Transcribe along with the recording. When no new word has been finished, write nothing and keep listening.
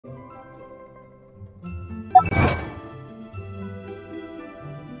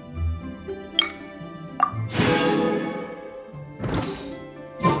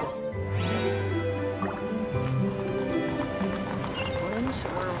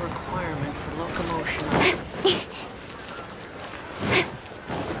requirement for locomotion.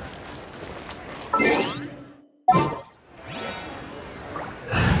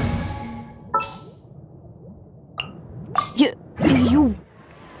 You...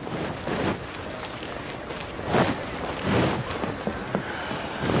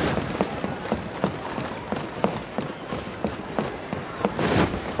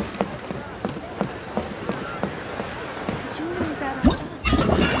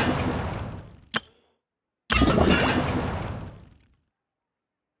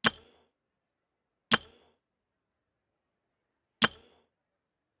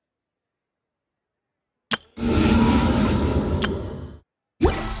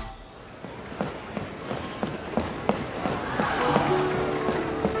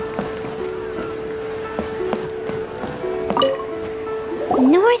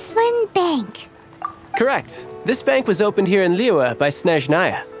 Northland Bank. Correct. This bank was opened here in Liyue by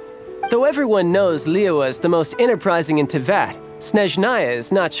Snezhnaya. Though everyone knows Liyue is the most enterprising in Teyvat, Snezhnaya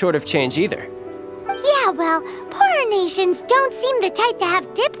is not short of change either. Yeah, well, poorer nations don't seem the type to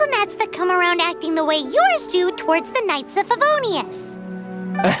have diplomats that come around acting the way yours do towards the Knights of Favonius.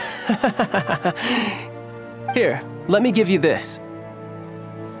 Here, let me give you this.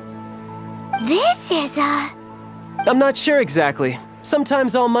 This is a... I'm not sure exactly.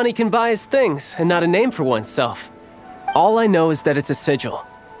 Sometimes all money can buy is things, and not a name for oneself. All I know is that it's a sigil.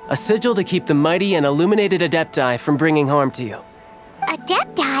 A sigil to keep the mighty and illuminated Adepti from bringing harm to you.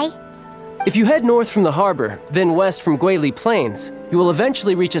 Adepti? If you head north from the harbor, then west from Guili Plains, you will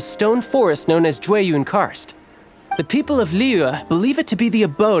eventually reach a stone forest known as Jueyun Karst. The people of Liyue believe it to be the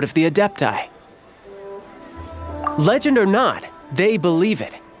abode of the Adepti. Legend or not, they believe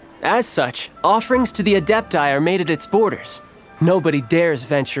it. As such, offerings to the Adepti are made at its borders. Nobody dares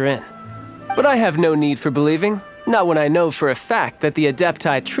venture in. But I have no need for believing, not when I know for a fact that the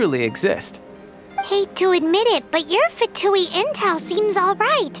Adepti truly exist. Hate to admit it, but your Fatui intel seems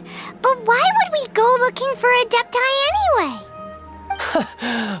alright. But why would we go looking for Adepti anyway?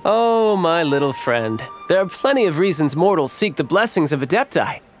 Oh, my little friend. There are plenty of reasons mortals seek the blessings of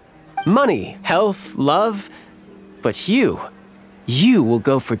Adepti. Money, health, love. But you will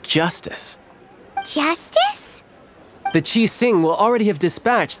go for justice. Justice? The Chi Sing will already have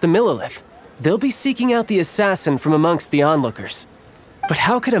dispatched the Millilith. They'll be seeking out the assassin from amongst the onlookers. But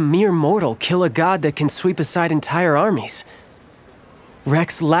how could a mere mortal kill a god that can sweep aside entire armies?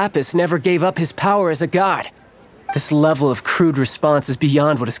 Rex Lapis never gave up his power as a god. This level of crude response is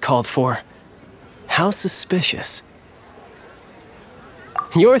beyond what is called for. How suspicious.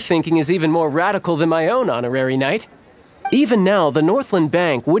 Your thinking is even more radical than my own, Honorary Knight. Even now, the Northland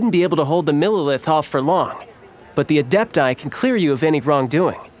Bank wouldn't be able to hold the Millilith off for long, but the Adepti can clear you of any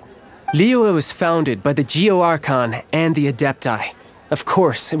wrongdoing. Liyue was founded by the Geo-Archon and the Adepti. Of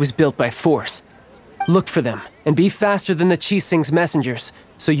course, it was built by force. Look for them, and be faster than the Chi Sing's messengers,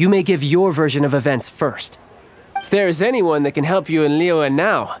 so you may give your version of events first. If there is anyone that can help you in Liyue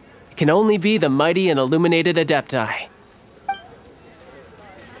now, it can only be the mighty and illuminated Adepti.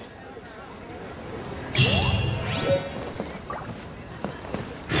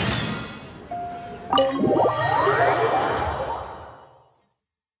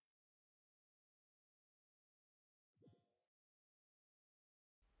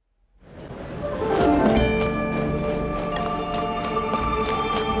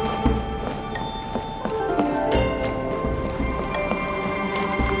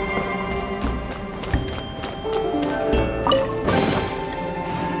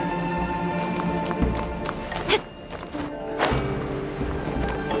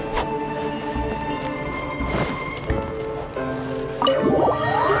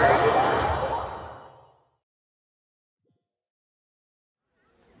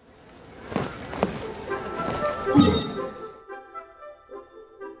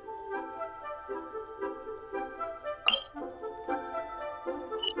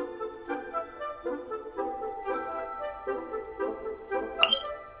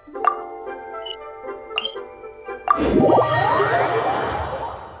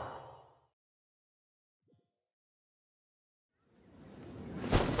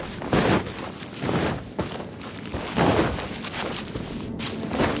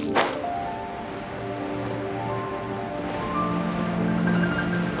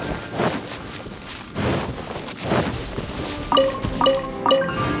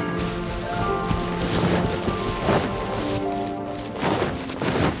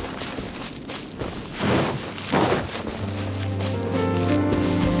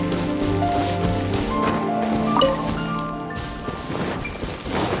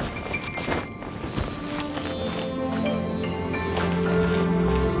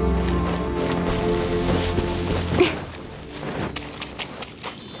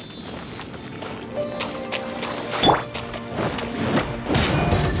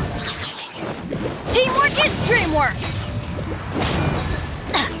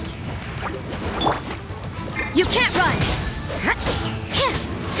 You can't run!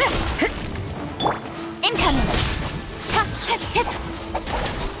 Incoming!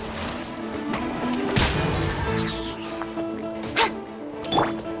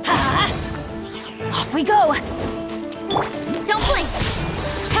 Off we go! Don't blink!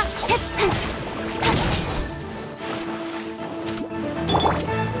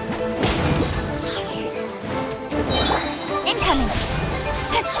 Incoming!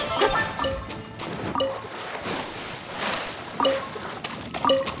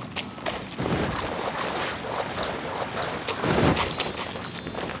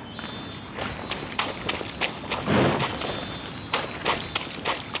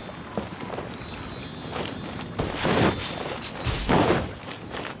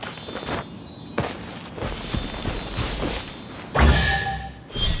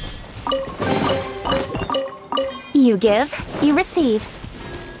 You give, you receive.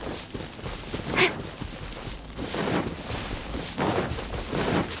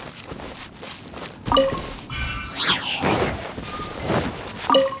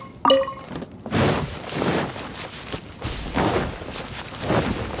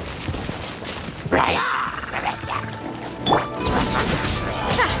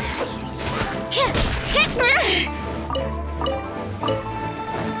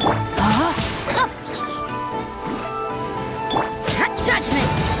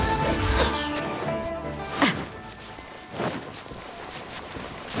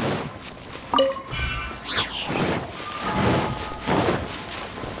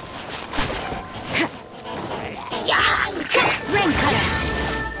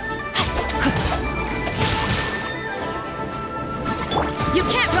 You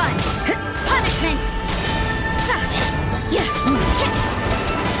can't run! Punishment!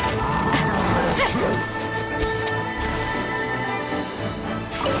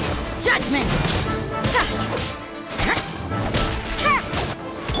 Judgment!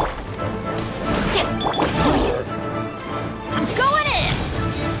 I'm going in!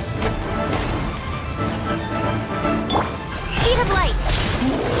 Speed of light!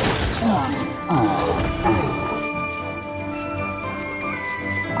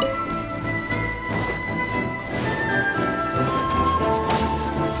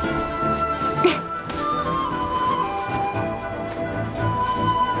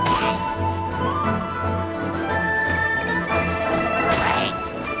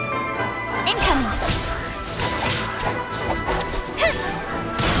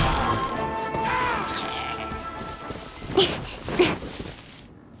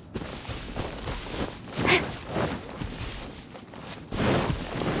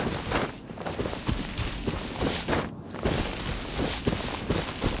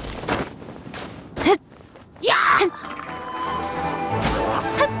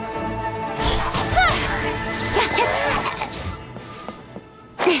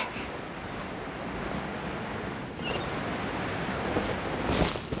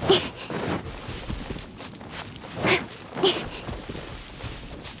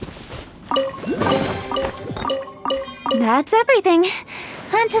 That's everything.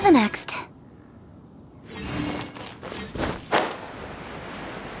 On to the next.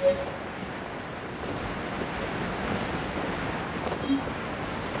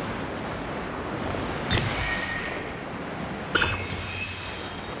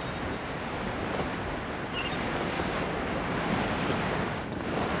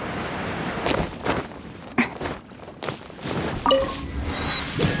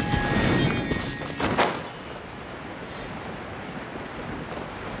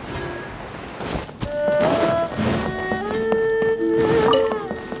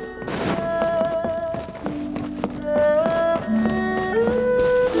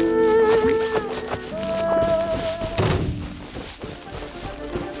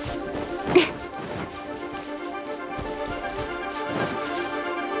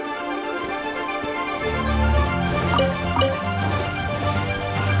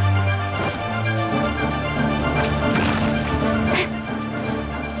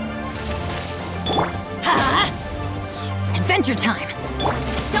 Adventure time!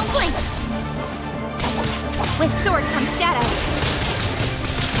 Don't blink! With sword comes shadow.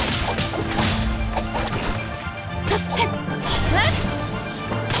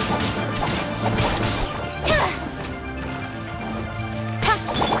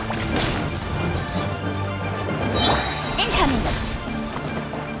 Incoming!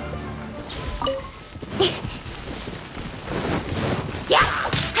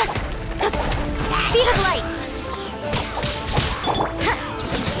 Speed of light!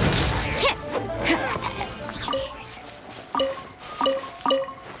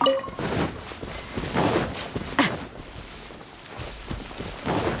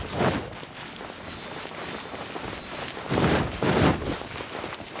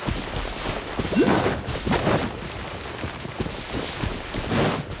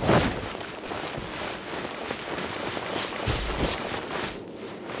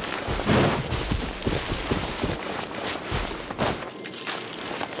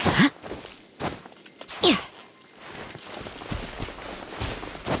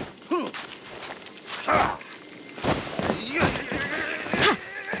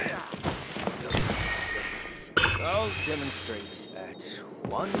 demonstrates at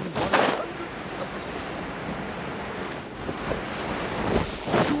 1/100.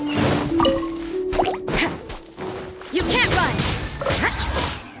 You can't run!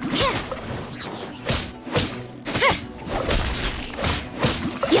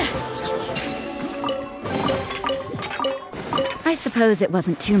 I suppose it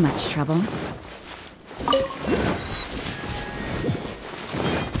wasn't too much trouble.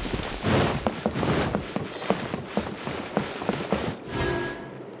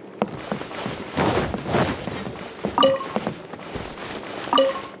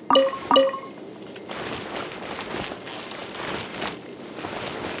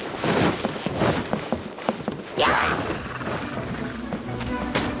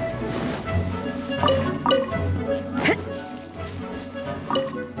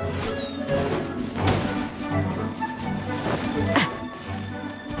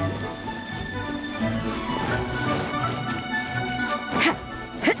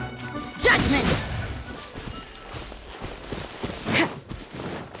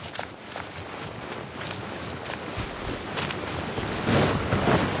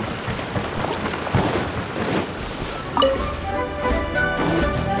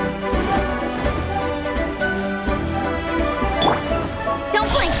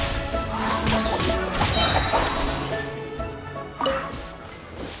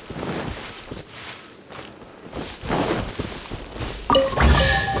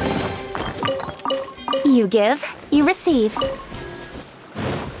 You give, you receive.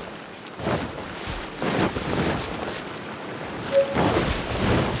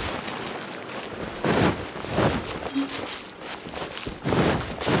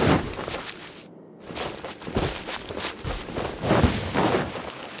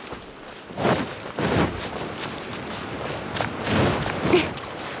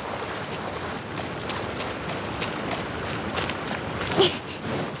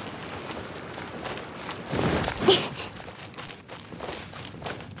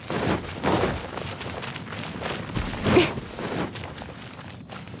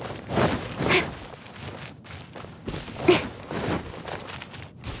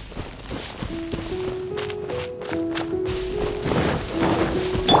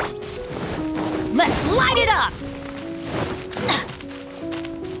 Let's light it up!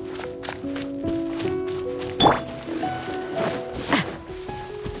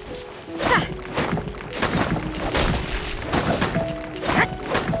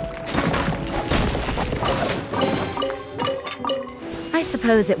 I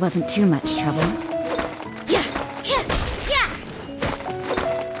suppose it wasn't too much trouble.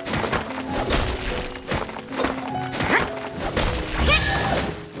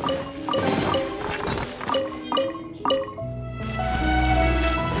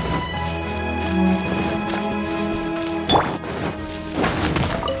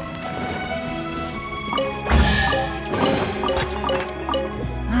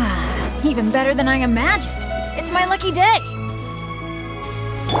 Even better than I imagined. It's my lucky day.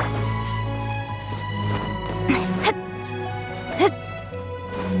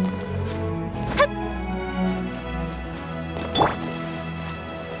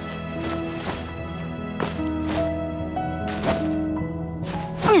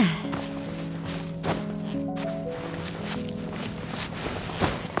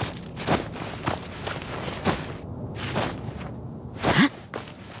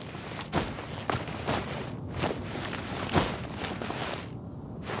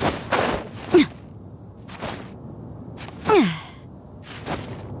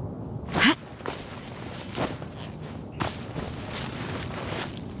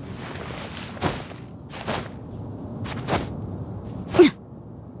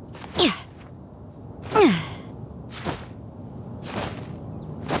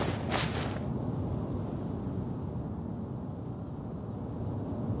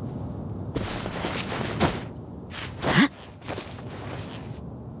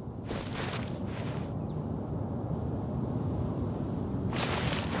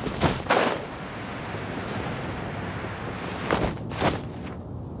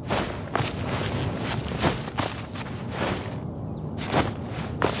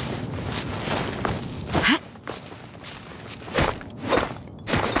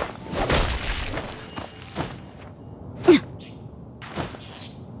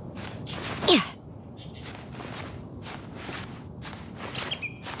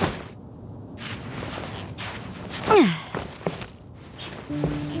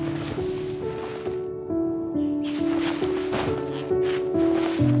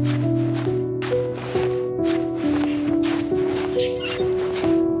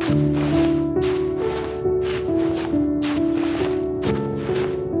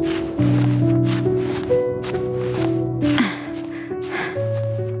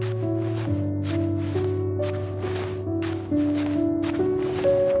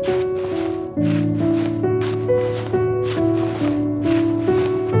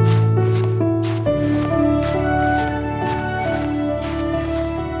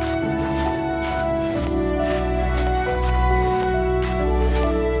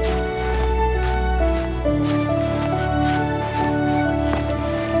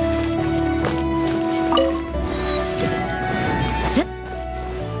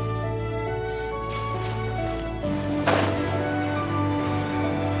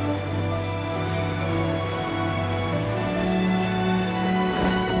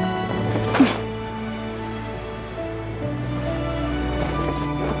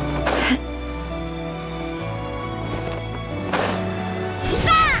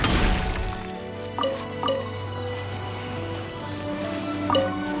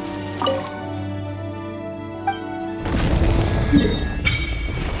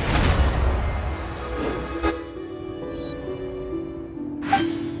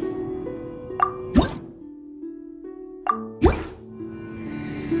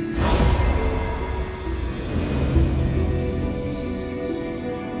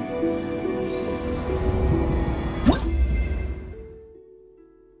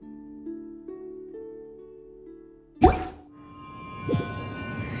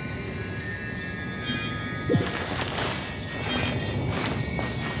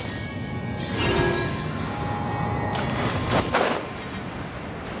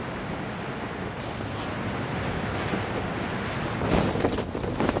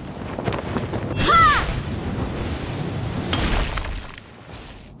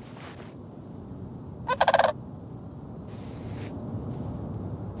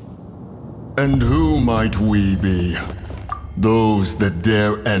 And who might we be? Those that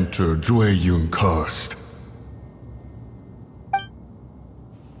dare enter Jueyun Karst.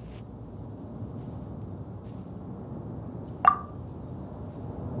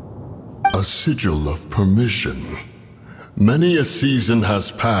 A sigil of permission. Many a season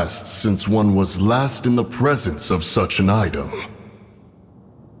has passed since one was last in the presence of such an item.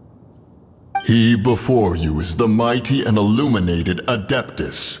 He before you is the mighty and illuminated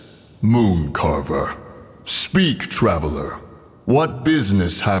Adeptus, Moon Carver. Speak, traveler. What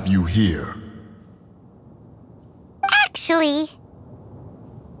business have you here? Actually...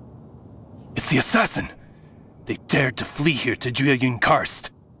 It's the assassin! They dared to flee here to Jueyun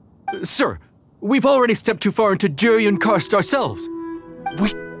Karst. Sir, we've already stepped too far into Jueyun Karst ourselves.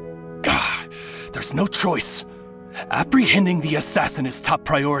 There's no choice. Apprehending the assassin is top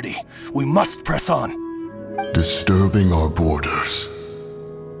priority. We must press on. Disturbing our borders.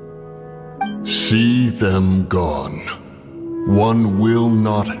 See them gone. One will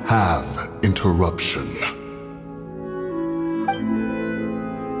not have interruption.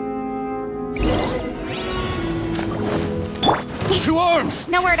 To arms!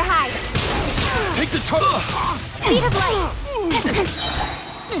 Nowhere to hide. Take the target! Speed of light.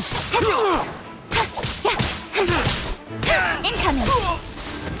 Incoming.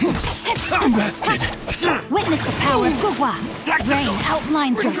 Bested! Witness the power of Gugwa. Rain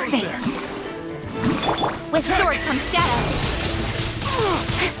outlines your fate. With sword comes shadow.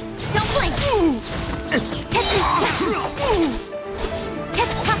 Don't blink.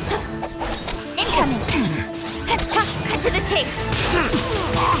 Incoming. Cut to the chase.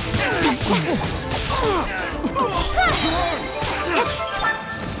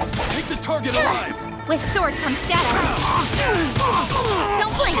 Take the target alive! With sword comes shadow.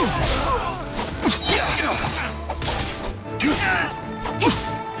 Don't blink.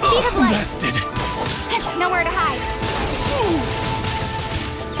 Speed of light. Bested! Nowhere to hide.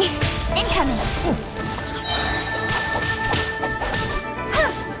 Incoming.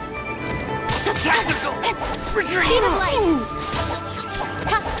 Tactical! Speed of light.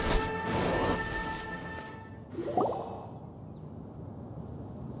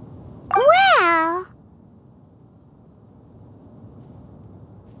 Well...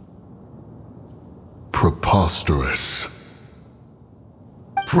 Preposterous.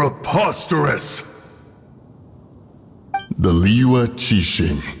 Preposterous! The Liua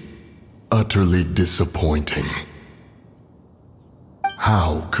Qixing. Utterly disappointing.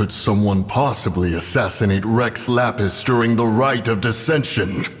 How could someone possibly assassinate Rex Lapis during the Rite of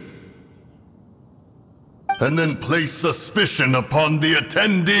Dissension? And then place suspicion upon the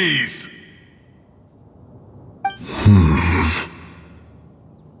attendees?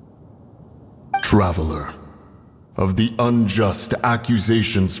 Traveler, of the unjust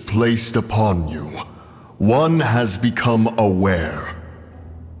accusations placed upon you, one has become aware.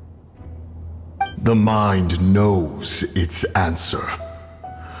 The mind knows its answer,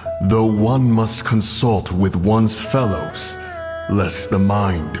 though one must consult with one's fellows, lest the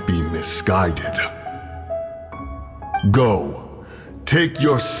mind be misguided. Go, take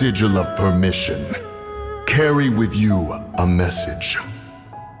your sigil of permission. Carry with you a message.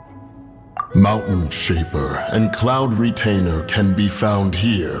 Mountain Shaper and Cloud Retainer can be found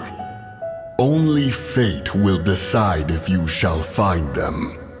here. Only fate will decide if you shall find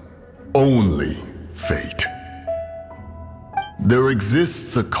them. Only fate. There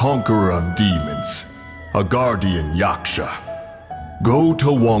exists a conqueror of demons, a guardian Yaksha. Go to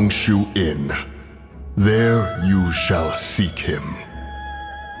Wangshu Inn. There you shall seek him.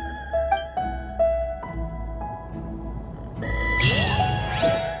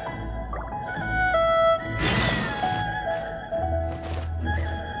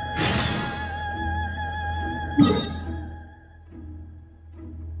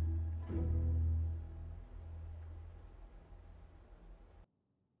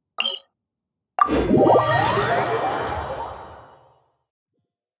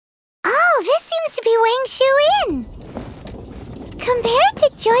 Oh, this seems to be Wangshu Inn. Compared to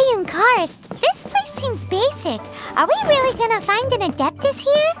Jueyun Karst, this place seems basic. Are we really gonna find an Adeptus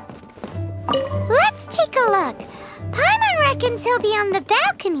here? Let's take a look. Paimon reckons he'll be on the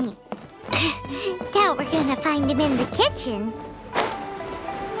balcony. Doubt we're gonna find him in the kitchen.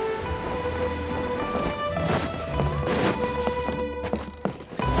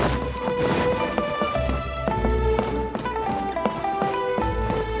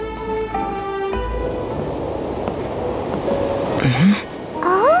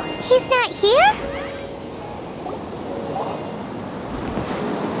 Oh, he's not here?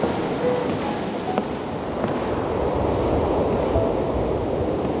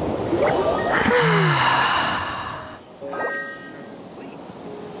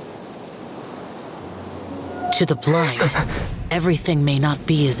 To the blind, everything may not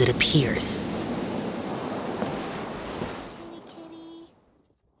be as it appears.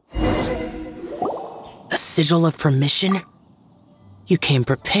 A sigil of permission? You came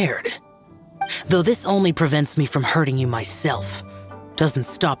prepared. Though this only prevents me from hurting you myself, doesn't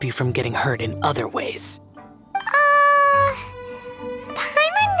stop you from getting hurt in other ways.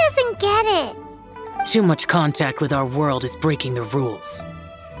 Paimon doesn't get it. Too much contact with our world is breaking the rules.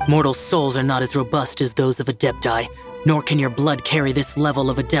 Mortal souls are not as robust as those of Adepti, nor can your blood carry this level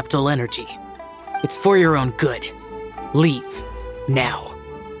of adeptal energy. It's for your own good. Leave. Now.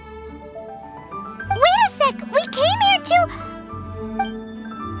 Wait a sec! We came here to...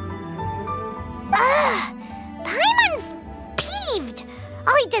 Paimon's peeved!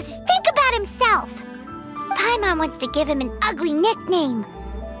 All he does is think about himself! Paimon wants to give him an ugly nickname.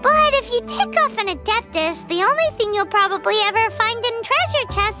 But if you tick off an Adeptus, the only thing you'll probably ever find in treasure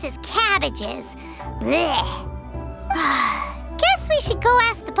chests is cabbages. Blech. Guess we should go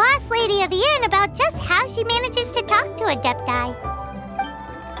ask the boss lady of the inn about just how she manages to talk to Adepti.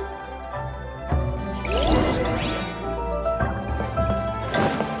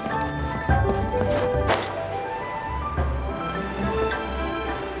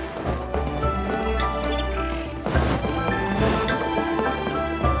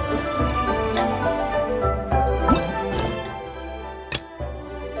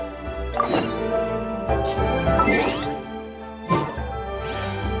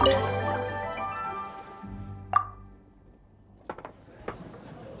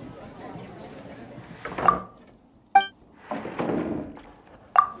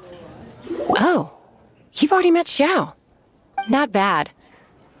 Oh, you've already met Xiao. Not bad.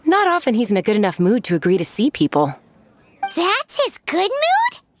 Not often he's in a good enough mood to agree to see people. That's his good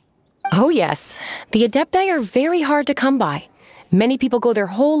mood? Oh yes, the Adepti are very hard to come by. Many people go their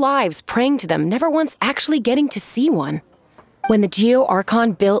whole lives praying to them, never once actually getting to see one. When the Geo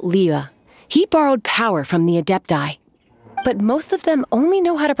Archon built Liyue, he borrowed power from the Adepti. But most of them only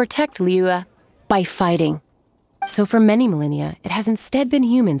know how to protect Liyue by fighting. So for many millennia, it has instead been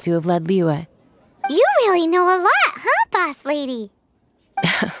humans who have led Liyue. You really know a lot, huh, boss lady?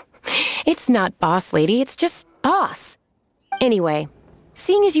 It's not boss lady, it's just boss. Anyway,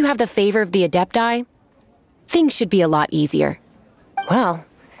 seeing as you have the favor of the Adepti, things should be a lot easier. Well,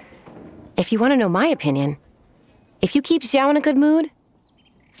 if you want to know my opinion, if you keep Xiao in a good mood,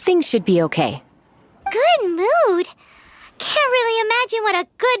 things should be okay. Good mood? Can't really imagine what a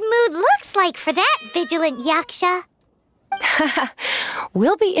good mood looks like for that vigilant yaksha.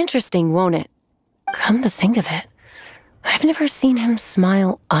 Will be interesting, won't it? Come to think of it, I've never seen him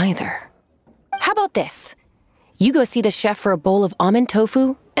smile either. How about this? You go see the chef for a bowl of almond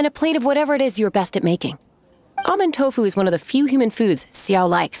tofu and a plate of whatever it is you're best at making. Almond tofu is one of the few human foods Xiao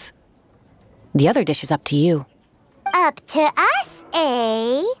likes. The other dish is up to you. Up to us,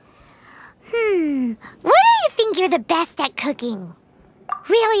 eh? What do you think you're the best at cooking?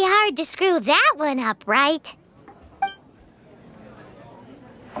 Really hard to screw that one up, right?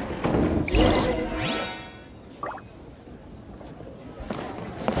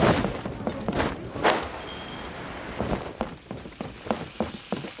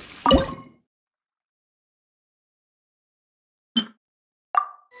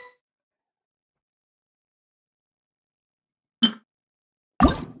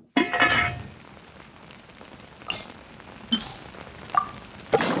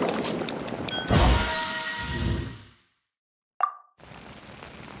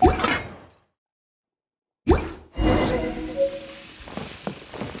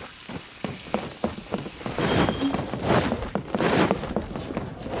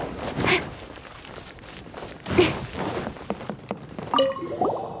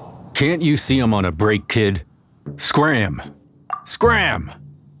 Can't you see I'm on a break, kid? Scram! Scram!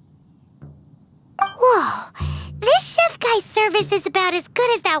 Whoa, this chef guy's service is about as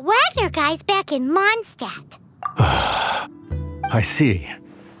good as that Wagner guy's back in Mondstadt. I see.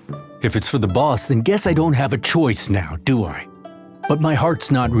 If it's for the boss, then guess I don't have a choice now, do I? But my heart's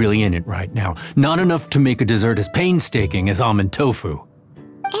not really in it right now. Not enough to make a dessert as painstaking as almond tofu.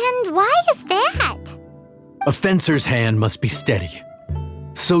 And why is that? A fencer's hand must be steady.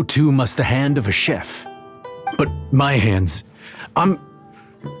 So too must the hand of a chef. But my hands,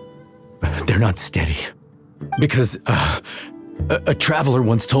 they're not steady. Because, a traveler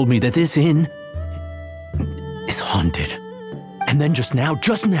once told me that this inn is haunted. And then just now,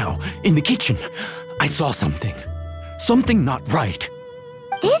 in the kitchen, I saw something. Something not right.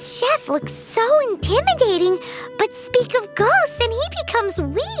 This chef looks so intimidating, but speak of ghosts and he becomes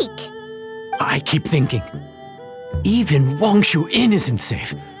weak. I keep thinking, even Wangshu Inn isn't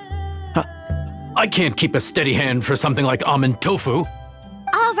safe. I can't keep a steady hand for something like almond tofu.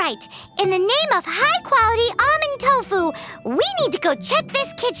 All right, in the name of high-quality almond tofu, we need to go check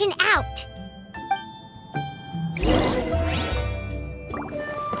this kitchen out.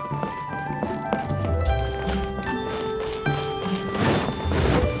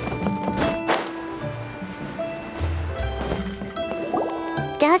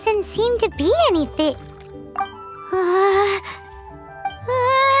 Doesn't seem to be anything.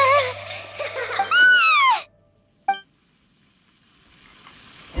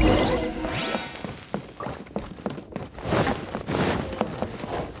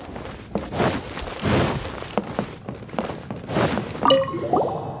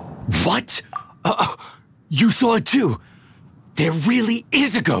 What? You saw it too? There really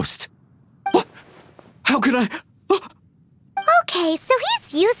is a ghost. What? How could I? Okay, so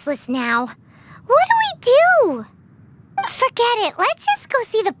he's useless now. What do we do? Forget it. Let's just go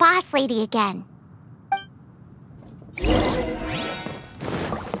see the boss lady again.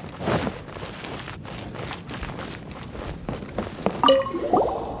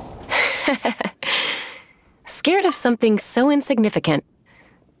 Scared of something so insignificant.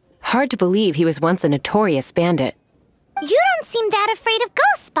 Hard to believe he was once a notorious bandit. You don't seem that afraid of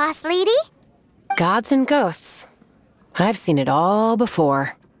ghosts, boss lady. Gods and ghosts. I've seen it all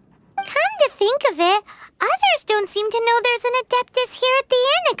before. Come to think of it, others don't seem to know there's an Adeptus here at the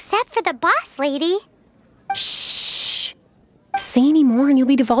inn except for the boss lady. Shh. Say any more and you'll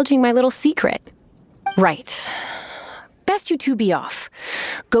be divulging my little secret. Right. Best you two be off.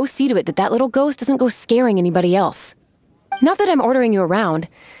 Go see to it that that little ghost doesn't go scaring anybody else. Not that I'm ordering you around.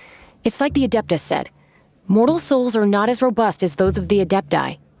 It's like the Adeptus said. Mortal souls are not as robust as those of the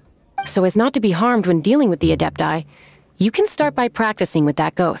Adepti. So as not to be harmed when dealing with the Adepti, you can start by practicing with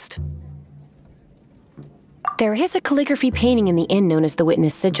that ghost. There is a calligraphy painting in the inn known as the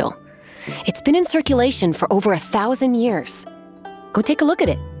Witness Sigil. It's been in circulation for over 1,000 years. Go take a look at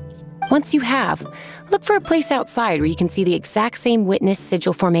it. Once you have, look for a place outside where you can see the exact same Witness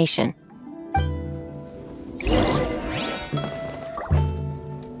Sigil formation.